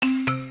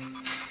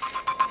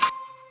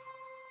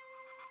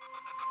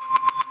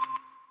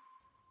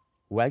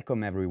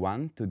Welcome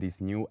everyone to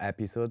this new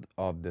episode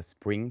of the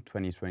Spring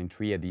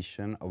 2023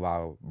 edition of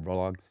our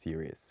vlog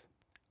series.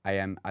 I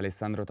am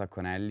Alessandro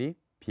Tacconelli,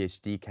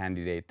 PhD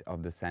candidate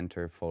of the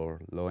Center for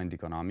Law and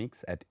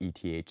Economics at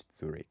ETH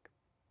Zurich.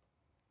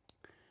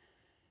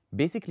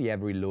 Basically,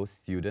 every law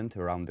student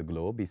around the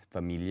globe is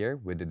familiar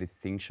with the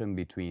distinction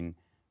between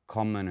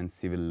common and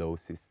civil law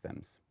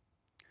systems.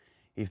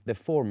 If the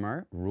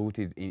former,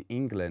 rooted in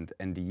England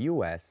and the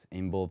US,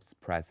 involves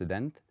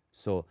precedent,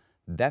 so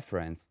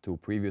deference to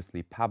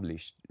previously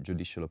published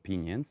judicial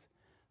opinions,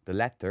 the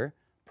latter,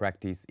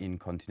 practiced in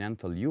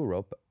continental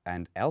Europe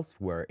and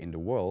elsewhere in the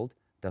world,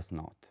 does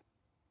not.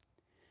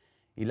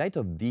 In light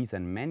of these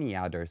and many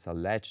others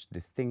alleged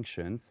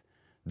distinctions,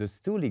 those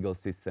two legal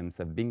systems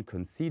have been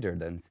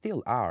considered and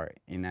still are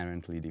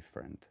inherently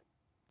different.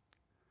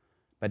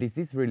 But is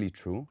this really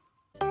true?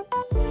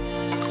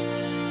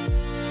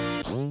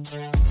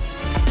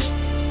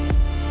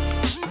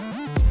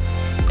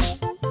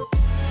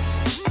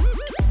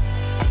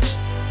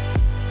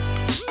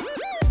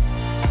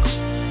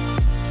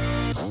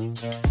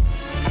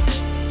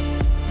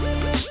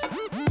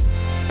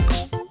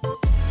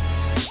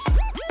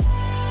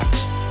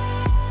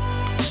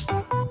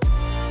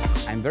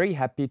 I'm very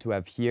happy to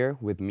have here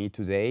with me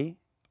today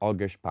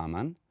Holger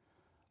Spamann,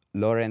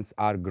 Lawrence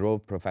R.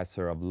 Grove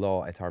Professor of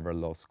Law at Harvard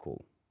Law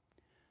School.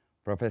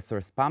 Professor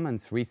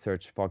Spamann's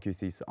research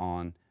focuses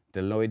on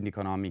the law and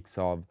economics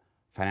of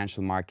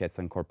financial markets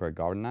and corporate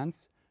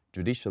governance,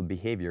 judicial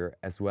behavior,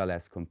 as well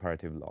as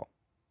comparative law.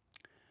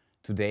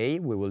 Today,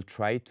 we will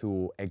try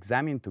to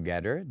examine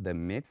together the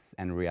myths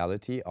and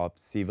reality of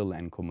civil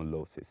and common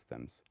law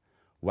systems.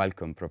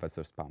 Welcome,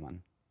 Professor Spamann.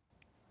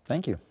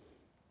 Thank you.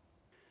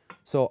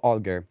 So,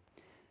 Holger,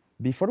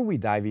 before we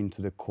dive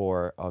into the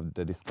core of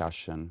the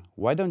discussion,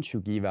 why don't you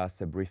give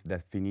us a brief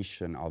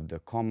definition of the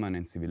common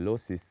and civil law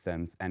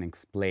systems and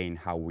explain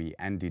how we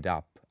ended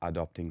up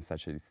adopting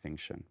such a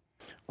distinction?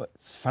 Well,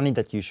 it's funny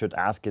that you should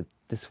ask it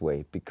this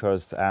way,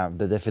 because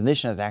the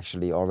definition is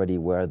actually already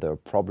where the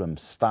problem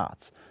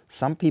starts.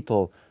 Some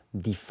people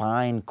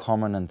define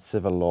common and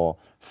civil law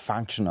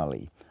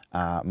functionally,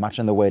 much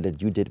in the way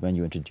that you did when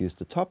you introduced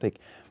the topic,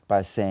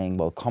 by saying,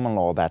 well, common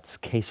law, that's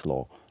case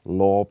law,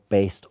 law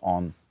based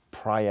on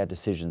prior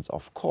decisions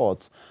of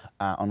courts,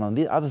 and on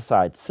the other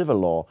side, civil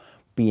law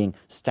being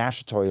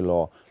statutory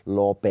law,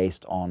 law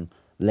based on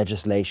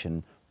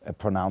legislation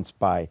pronounced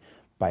by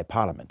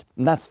Parliament.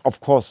 And that's, of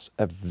course,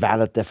 a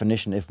valid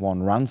definition if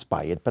one runs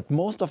by it, but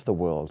most of the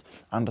world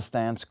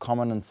understands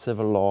common and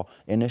civil law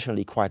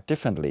initially quite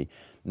differently,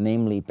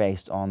 namely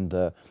based on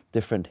the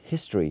different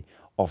history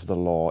of the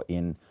law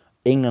in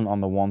England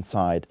on the one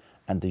side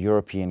and the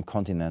European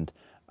continent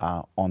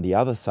on the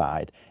other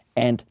side.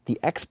 And the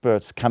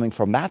experts coming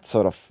from that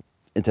sort of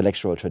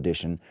intellectual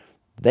tradition,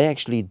 they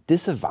actually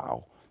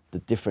disavow the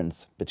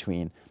difference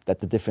that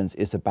the difference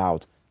is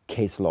about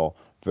case law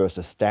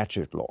versus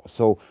statute law.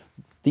 So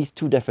these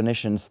two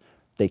definitions,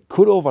 they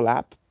could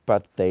overlap,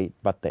 but they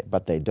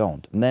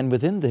don't. And then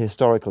within the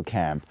historical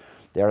camp,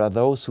 there are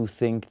those who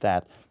think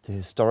that the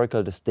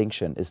historical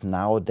distinction is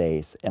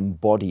nowadays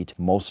embodied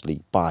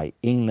mostly by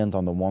England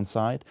on the one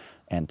side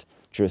and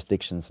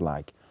jurisdictions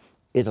like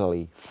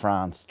Italy,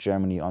 France,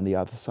 Germany on the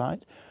other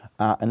side.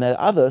 And there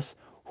are others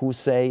who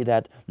say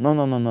that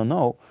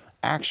no.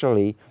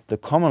 Actually, the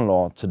common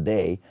law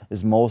today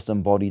is most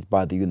embodied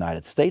by the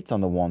United States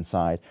on the one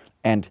side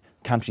and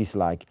countries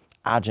like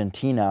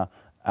Argentina,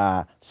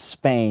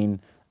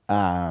 Spain,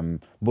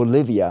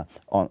 Bolivia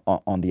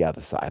on the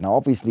other side. Now,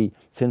 obviously,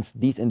 since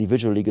these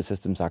individual legal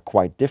systems are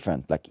quite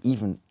different, like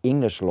even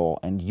English law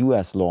and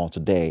US law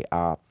today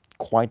are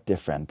quite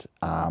different,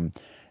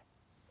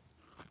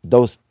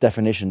 those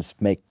definitions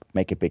make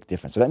a big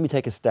difference. So let me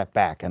take a step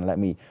back and let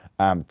me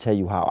tell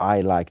you how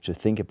I like to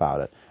think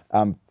about it.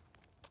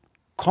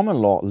 Common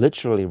law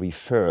literally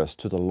refers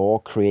to the law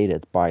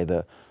created by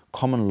the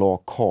common law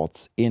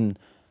courts in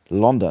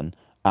London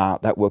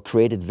that were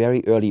created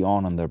very early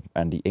on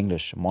in the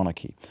English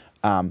monarchy.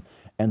 And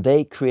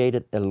they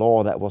created a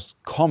law that was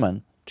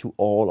common to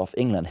all of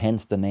England,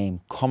 hence the name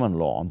common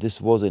law. And this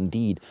was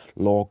indeed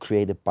law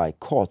created by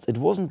courts. It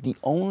wasn't the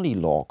only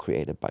law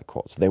created by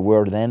courts. There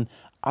were then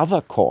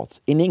other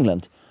courts in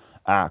England,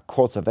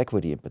 courts of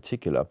equity in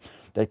particular,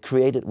 that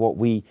created what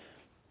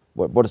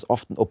is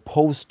often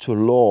opposed to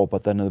law,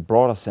 but then in a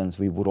broader sense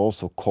we would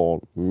also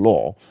call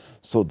law.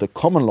 So the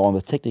common law in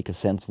the technical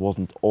sense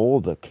wasn't all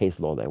the case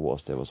law there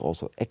was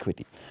also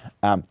equity.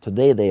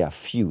 Today they are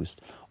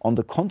fused. On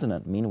the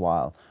continent,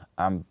 meanwhile,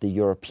 the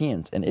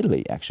Europeans, in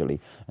Italy actually,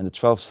 in the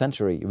 12th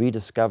century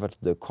rediscovered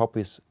the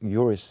Corpus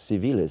Juris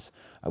Civilis,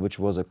 which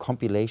was a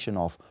compilation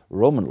of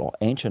Roman law,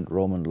 ancient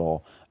Roman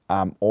law,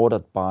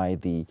 ordered by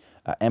the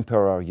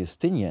Emperor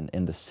Justinian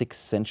in the 6th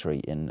century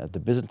in the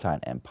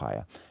Byzantine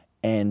Empire.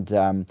 And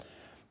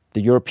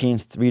the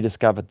Europeans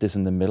rediscovered this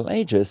in the Middle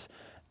Ages,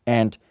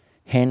 and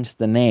hence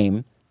the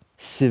name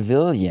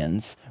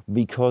civilians,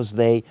 because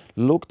they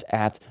looked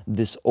at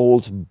this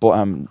old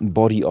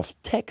body of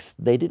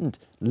text. They didn't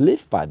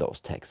live by those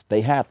texts.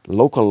 They had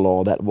local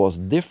law that was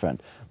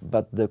different,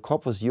 but the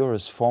corpus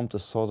juris formed a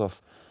sort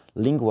of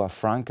lingua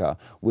franca,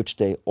 which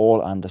they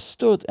all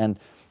understood. And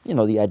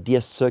the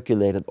ideas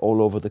circulated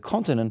all over the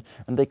continent,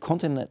 and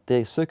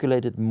they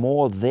circulated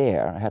more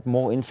there, had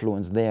more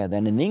influence there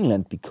than in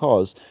England,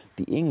 because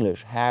the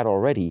English had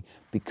already,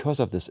 because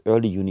of this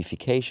early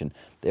unification,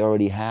 they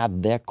already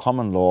had their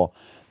common law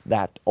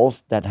that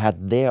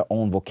had their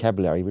own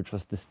vocabulary, which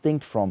was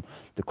distinct from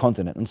the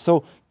continent. And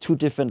so two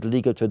different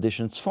legal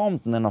traditions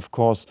formed. And then, of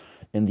course,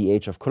 in the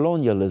age of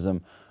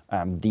colonialism,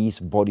 these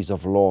bodies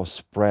of law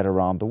spread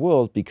around the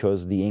world,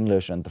 because the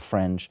English and the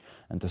French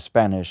and the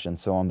Spanish and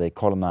so on, they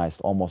colonized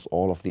almost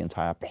all of the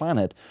entire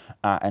planet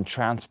and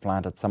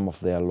transplanted some of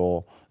their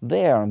law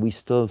there. And we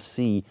still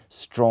see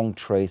strong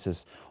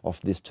traces of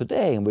this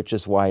today, which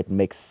is why it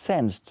makes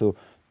sense to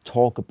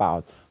talk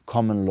about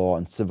common law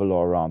and civil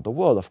law around the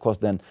world. Of course,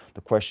 then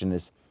the question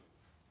is,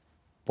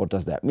 what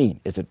does that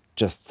mean? Is it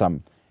just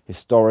some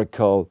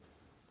historical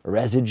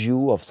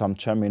residue of some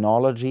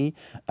terminology,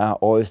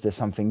 or is there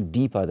something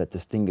deeper that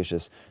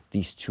distinguishes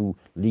these two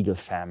legal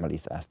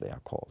families, as they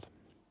are called?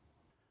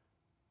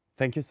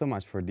 Thank you so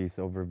much for this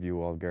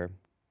overview, Holger.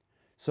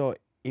 So,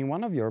 in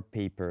one of your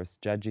papers,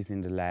 Judges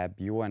in the Lab,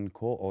 you and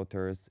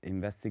co-authors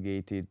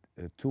investigated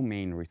two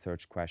main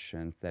research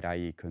questions that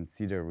I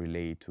consider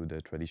relate to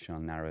the traditional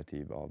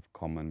narrative of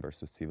common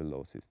versus civil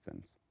law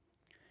systems.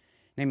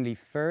 Namely,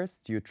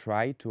 first, you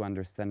tried to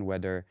understand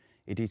whether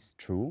it is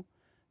true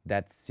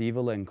that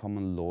civil and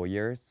common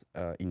lawyers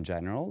in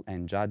general,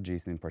 and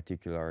judges in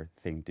particular,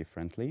 think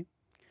differently.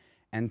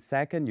 And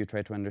second, you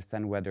try to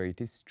understand whether it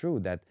is true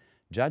that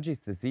judges'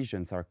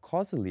 decisions are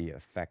causally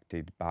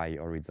affected by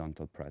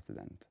horizontal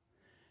precedent.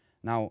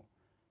 Now,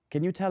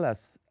 can you tell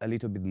us a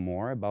little bit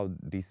more about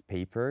this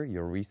paper,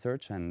 your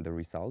research, and the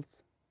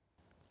results?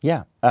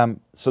 Yeah,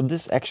 so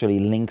this actually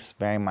links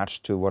very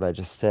much to what I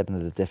just said in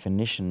the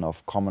definition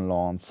of common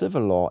law and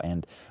civil law,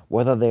 and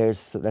whether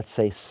there's, let's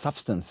say,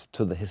 substance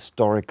to the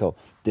historical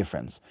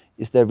difference.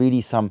 Is there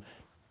really some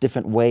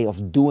different way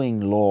of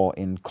doing law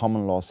in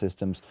common law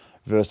systems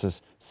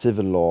versus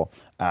civil law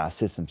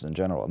systems in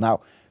general?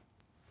 Now,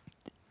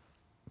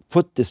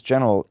 put this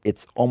general,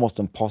 it's almost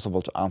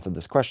impossible to answer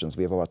these questions.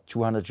 We have about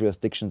 200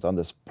 jurisdictions on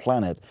this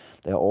planet.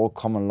 They're all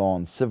common law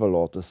and civil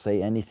law. To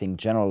say anything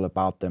general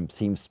about them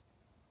seems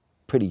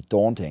pretty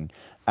daunting.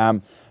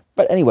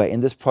 But anyway,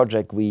 in this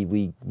project,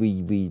 we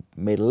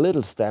made a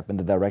little step in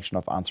the direction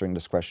of answering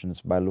these questions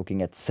by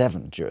looking at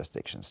 7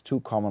 jurisdictions,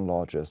 2 common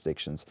law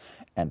jurisdictions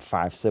and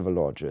 5 civil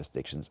law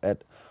jurisdictions.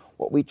 And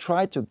what we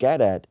tried to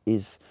get at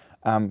is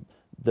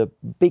the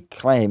big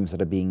claims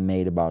that are being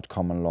made about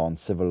common law and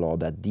civil law,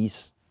 that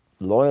these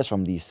lawyers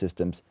from these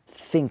systems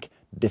think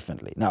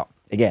differently. Now,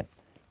 again,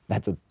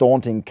 that's a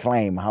daunting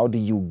claim. How do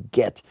you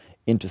get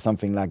into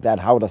something like that?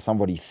 How does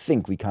somebody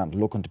think? We can't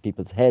look into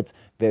people's heads.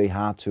 Very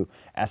hard to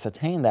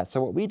ascertain that.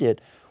 So what we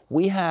did,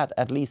 we had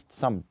at least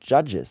some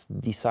judges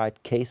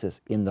decide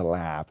cases in the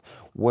lab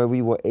where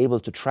we were able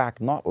to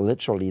track not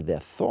literally their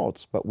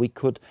thoughts, but we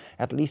could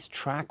at least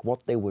track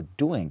what they were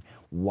doing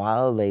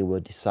while they were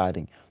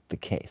deciding the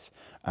case.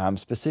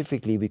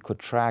 Specifically, we could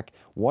track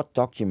what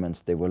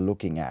documents they were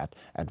looking at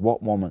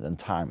what moment in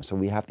time. So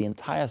we have the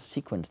entire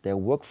sequence, their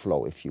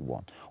workflow, if you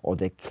want, or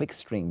their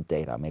clickstream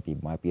data, maybe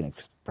might be an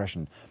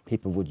expression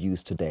people would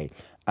use today.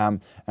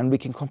 And we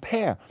can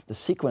compare the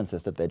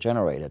sequences that they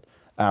generated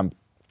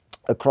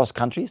across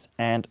countries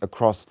and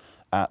across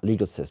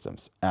legal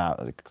systems,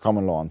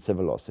 common law and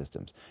civil law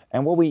systems.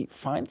 And what we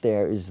find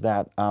there is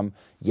that,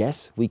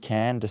 yes, we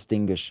can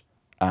distinguish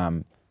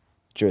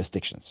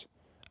jurisdictions.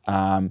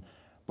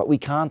 But we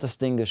can't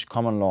distinguish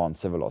common law and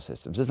civil law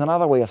systems. There's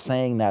another way of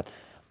saying that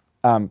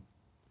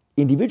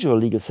individual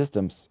legal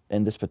systems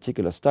in this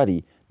particular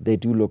study, they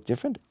do look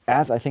different,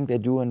 as I think they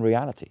do in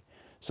reality.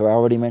 So I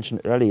already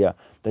mentioned earlier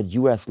that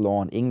US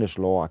law and English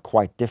law are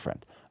quite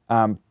different.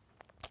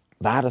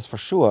 That is for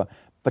sure,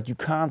 but you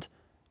can't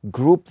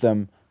group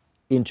them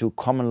into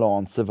common law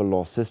and civil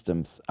law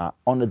systems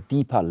on a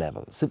deeper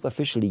level.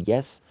 Superficially,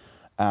 yes,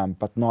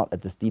 but not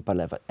at this deeper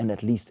level, and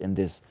at least in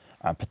this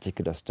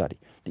particular study.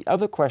 The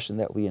other question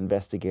that we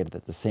investigated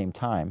at the same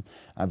time,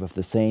 with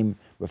the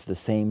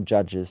same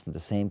judges in the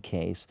same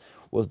case,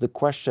 was the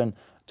question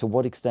to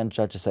what extent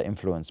judges are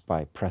influenced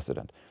by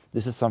precedent.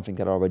 This is something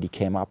that already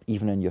came up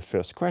even in your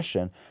first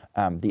question,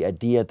 the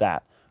idea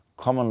that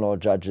common law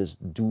judges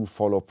do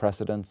follow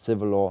precedent,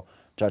 civil law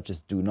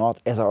judges do not.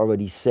 As I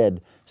already said,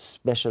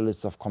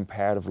 specialists of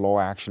comparative law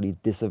actually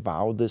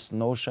disavow this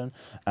notion.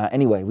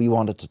 Anyway, we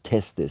wanted to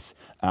test this.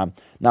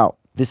 Now,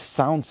 this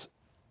sounds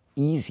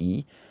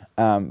easy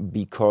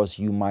because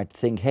you might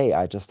think, hey,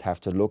 I just have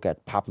to look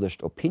at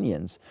published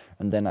opinions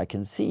and then I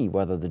can see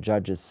whether the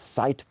judges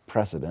cite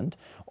precedent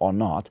or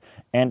not.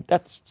 And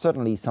that's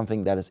certainly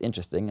something that is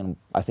interesting, and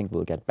I think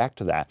we'll get back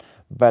to that.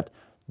 But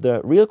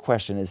the real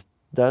question is,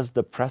 does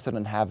the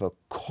precedent have a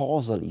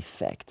causal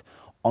effect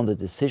on the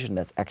decision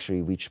that's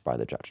actually reached by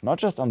the judge, not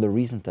just on the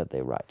reasons that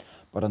they write,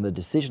 but on the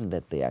decision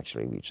that they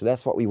actually reach. So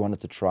that's what we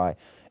wanted to try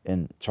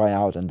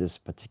out in this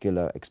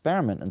particular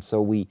experiment. And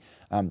so we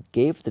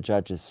gave the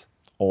judges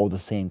all the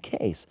same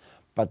case,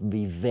 but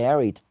we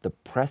varied the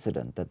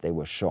precedent that they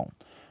were shown.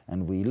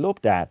 And we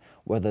looked at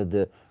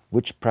whether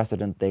which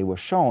precedent they were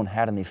shown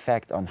had an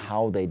effect on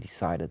how they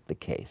decided the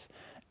case.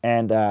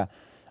 And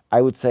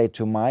I would say,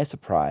 to my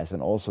surprise,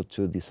 and also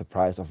to the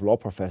surprise of law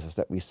professors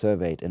that we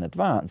surveyed in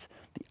advance,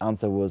 the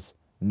answer was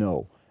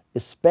no,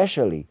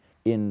 especially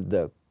in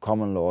the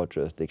common law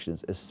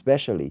jurisdictions,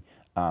 especially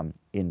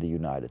in the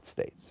United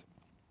States.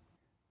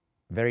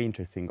 Very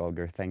interesting,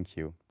 Holger, thank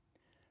you.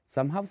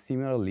 Somehow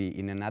similarly,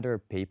 in another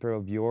paper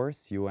of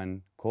yours, you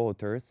and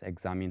co-authors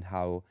examined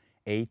how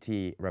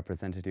 80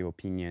 representative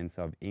opinions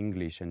of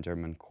English and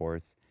German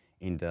courts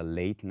in the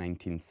late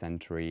 19th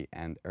century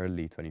and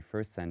early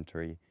 21st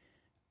century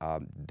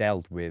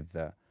dealt with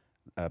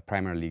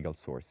primary legal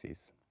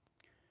sources.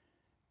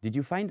 Did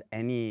you find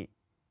any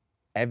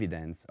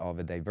evidence of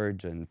a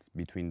divergence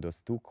between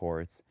those two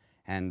courts,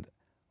 and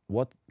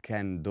what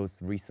can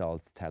those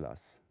results tell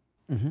us?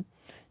 Mm-hmm.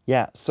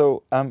 Yeah,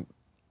 so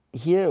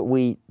here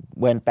we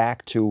went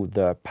back to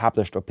the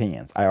published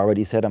opinions. I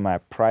already said in my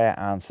prior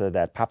answer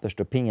that published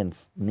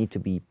opinions need to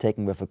be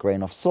taken with a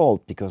grain of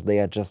salt because they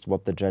are just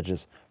what the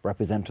judges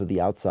represent to the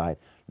outside,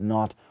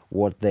 not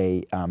what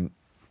they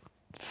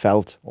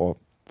felt or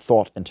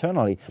thought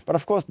internally. But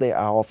of course they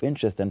are of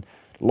interest, and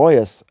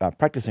lawyers,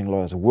 practicing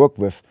lawyers, work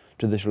with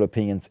judicial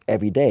opinions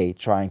every day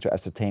trying to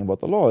ascertain what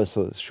the law is,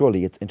 so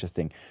surely it's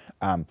interesting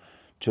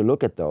to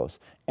look at those.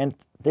 And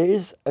there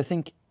is, I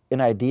think,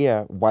 an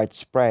idea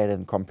widespread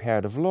in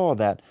comparative law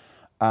that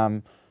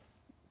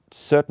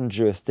certain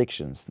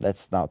jurisdictions,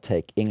 let's now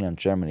take England,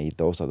 Germany,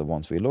 those are the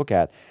ones we look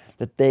at,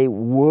 that they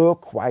were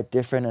quite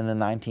different in the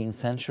 19th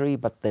century,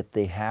 but that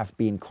they have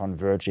been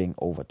converging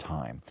over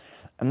time.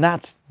 And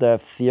that's the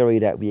theory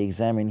that we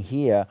examine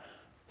here,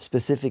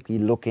 specifically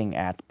looking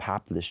at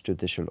published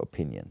judicial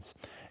opinions.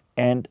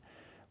 And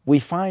we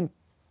find,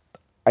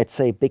 I'd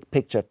say, big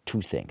picture,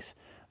 two things.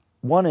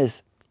 One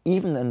is,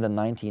 even in the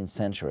 19th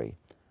century,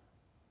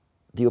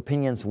 the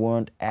opinions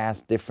weren't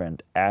as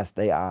different as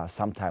they are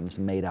sometimes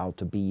made out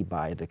to be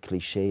by the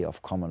cliché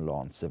of common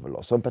law and civil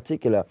law. So in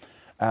particular,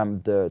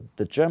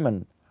 the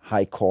German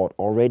High Court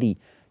already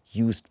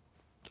used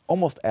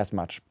almost as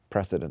much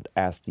precedent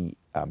as the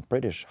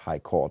British High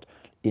Court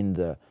in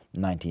the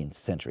 19th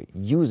century,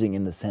 using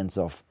in the sense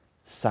of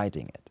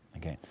citing it.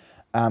 Okay.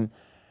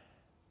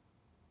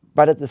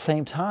 But at the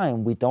same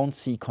time, we don't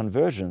see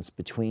convergence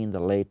between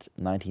the late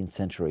 19th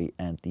century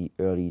and the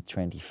early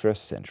 21st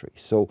century.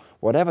 So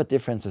whatever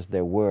differences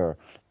there were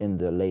in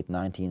the late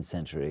 19th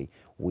century,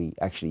 we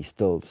actually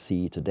still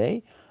see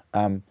today,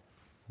 more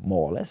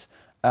or less.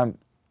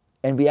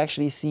 And we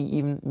actually see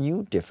even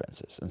new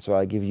differences. And so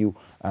I give you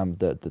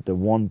the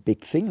one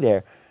big thing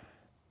there.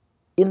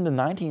 In the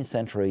 19th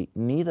century,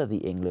 neither the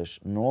English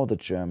nor the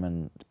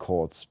German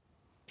courts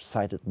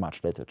cited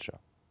much literature.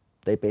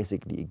 They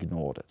basically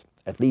ignored it.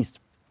 At least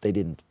they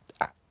didn't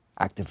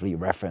actively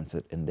reference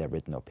it in their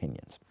written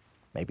opinions.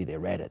 Maybe they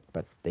read it,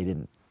 but they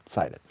didn't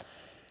cite it.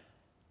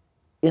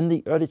 In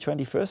the early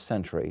 21st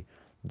century,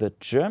 the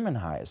German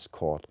highest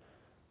court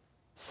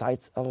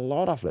cites a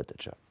lot of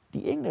literature. The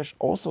English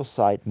also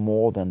cite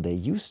more than they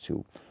used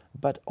to,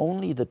 but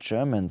only the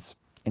Germans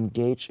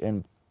engage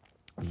in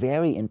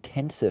very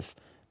intensive,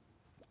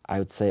 I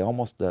would say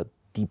almost a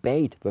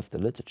debate with the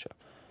literature.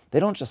 They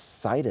don't just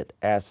cite it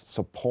as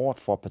support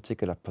for a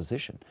particular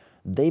position.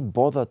 They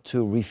bother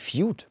to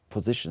refute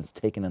positions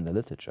taken in the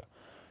literature.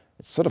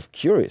 It's sort of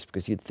curious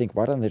because you'd think,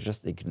 why don't they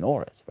just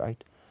ignore it,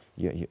 right?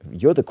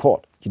 You're the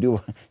court. You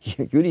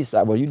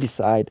decide what you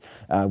decide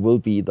will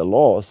be the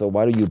law. So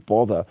why do you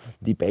bother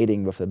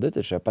debating with the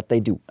literature? But they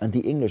do, and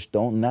the English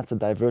don't, and that's a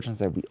divergence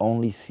that we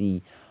only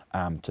see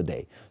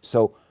today.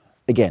 So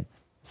again,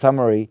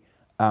 summary: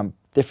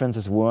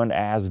 differences weren't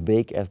as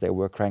big as they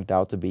were cranked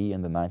out to be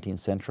in the 19th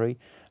century,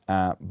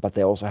 but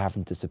they also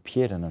haven't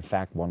disappeared. And in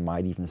fact, one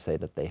might even say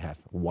that they have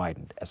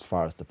widened as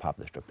far as the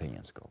published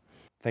opinions go.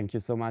 Thank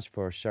you so much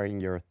for sharing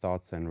your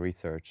thoughts and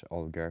research,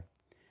 Holger.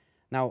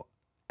 Now,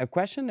 a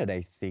question that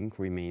I think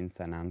remains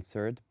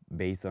unanswered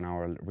based on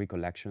our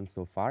recollection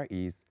so far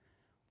is,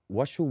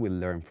 what should we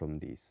learn from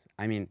this?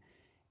 I mean,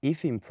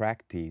 if in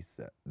practice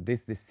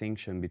this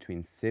distinction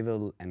between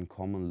civil and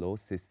common law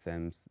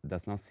systems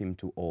does not seem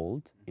too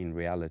old in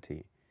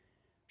reality,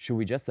 should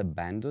we just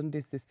abandon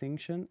this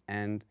distinction?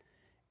 And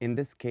in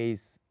this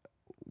case,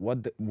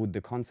 what would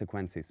the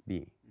consequences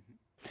be?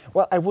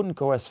 Well, I wouldn't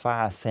go as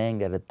far as saying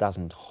that it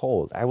doesn't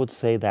hold. I would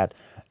say that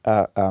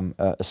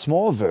a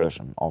small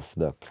version of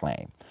the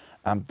claim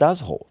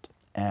does hold.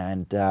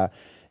 And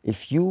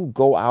if you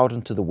go out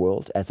into the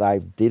world, as I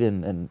did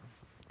in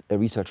a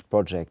research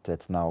project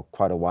that's now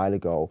quite a while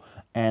ago,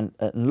 and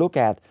look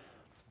at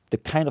the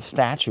kind of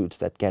statutes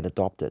that get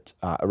adopted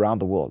around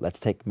the world. Let's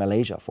take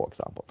Malaysia, for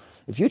example.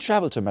 If you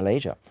travel to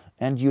Malaysia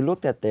and you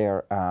looked at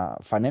their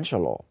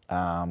financial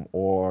law,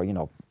 or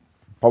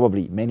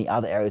probably many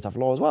other areas of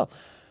law as well,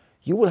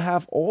 you will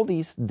have all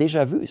these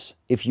déjà vus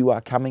if you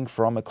are coming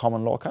from a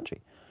common law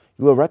country.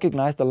 You will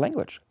recognize the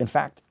language. In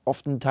fact,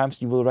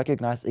 oftentimes you will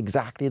recognize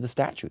exactly the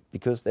statute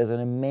because there's an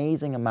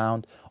amazing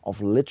amount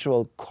of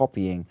literal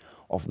copying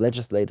of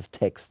legislative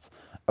texts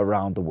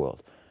around the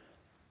world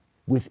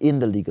within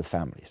the legal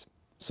families.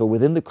 So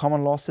within the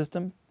common law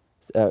system,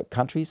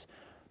 countries,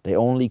 they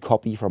only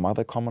copy from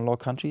other common law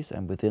countries,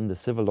 and within the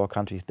civil law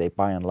countries, they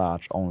by and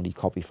large only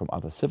copy from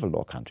other civil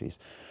law countries.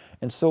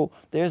 And so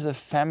there's a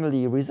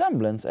family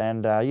resemblance,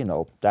 and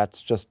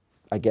that's just,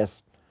 I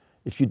guess,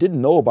 if you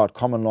didn't know about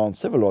common law and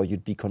civil law,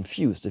 you'd be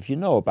confused. If you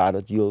know about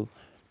it, you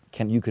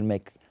can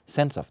make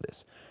sense of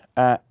this.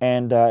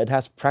 And it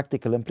has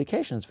practical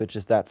implications, which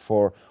is that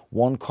for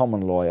one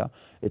common lawyer,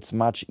 it's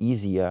much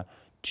easier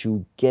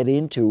to get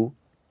into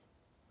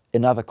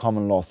another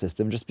common law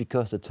system just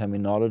because the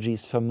terminology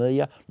is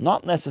familiar,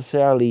 not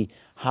necessarily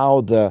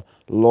how the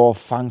law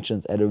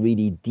functions at a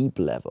really deep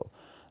level.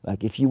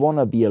 Like if you want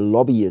to be a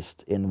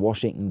lobbyist in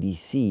Washington,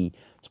 D.C.,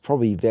 it's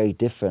probably very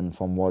different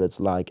from what it's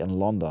like in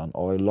London,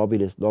 or a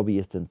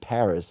lobbyist in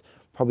Paris,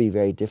 probably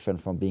very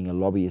different from being a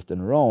lobbyist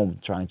in Rome,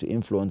 trying to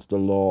influence the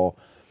law,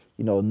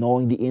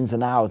 knowing the ins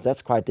and outs.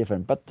 That's quite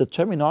different. But the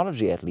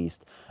terminology, at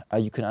least,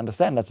 you can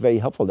understand. That's very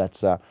helpful. That's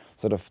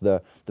sort of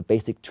the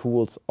basic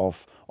tools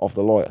of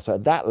the lawyer. So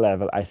at that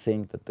level, I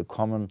think that the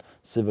common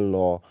civil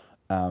law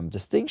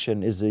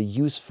distinction is a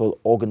useful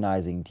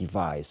organizing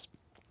device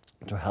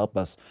to help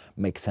us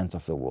make sense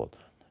of the world.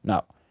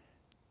 Now,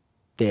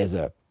 there's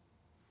a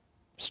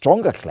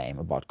stronger claim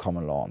about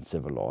common law and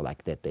civil law,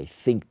 like that they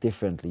think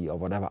differently or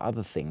whatever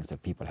other things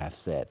that people have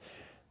said.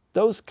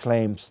 Those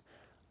claims,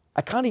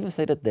 I can't even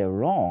say that they're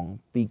wrong,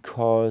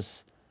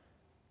 because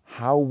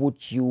how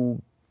would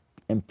you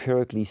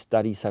empirically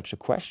study such a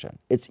question?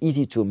 It's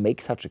easy to make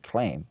such a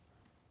claim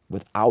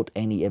without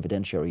any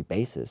evidentiary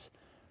basis.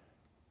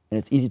 And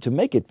it's easy to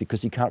make it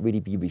because you can't really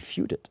be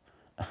refuted.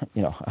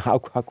 How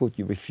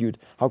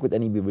could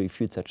anybody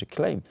refute such a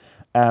claim?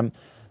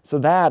 So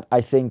that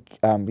I think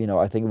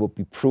it would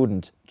be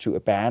prudent to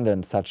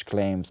abandon such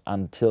claims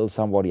until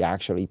somebody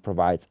actually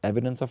provides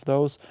evidence of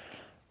those.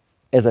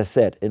 As I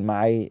said, in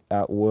my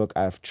work,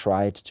 I've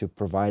tried to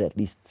provide at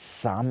least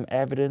some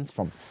evidence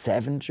from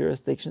 7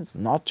 jurisdictions,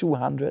 not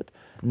 200,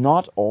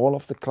 not all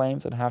of the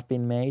claims that have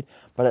been made,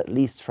 but at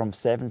least from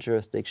 7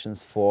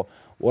 jurisdictions for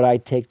what I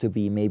take to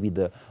be maybe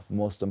the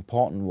most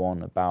important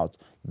one about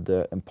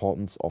the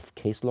importance of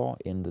case law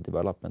in the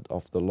development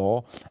of the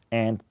law,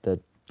 and the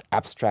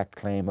abstract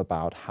claim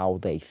about how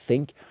they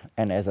think.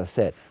 And as I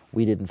said,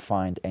 we didn't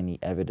find any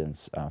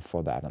evidence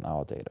for that in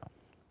our data.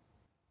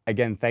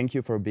 Again, thank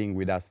you for being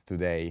with us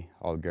today,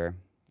 Holger.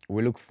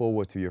 We look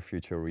forward to your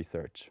future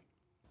research.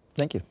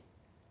 Thank you.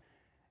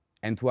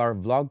 And to our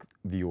vlog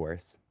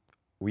viewers,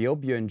 we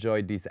hope you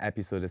enjoyed this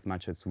episode as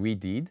much as we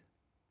did.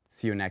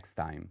 See you next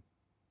time.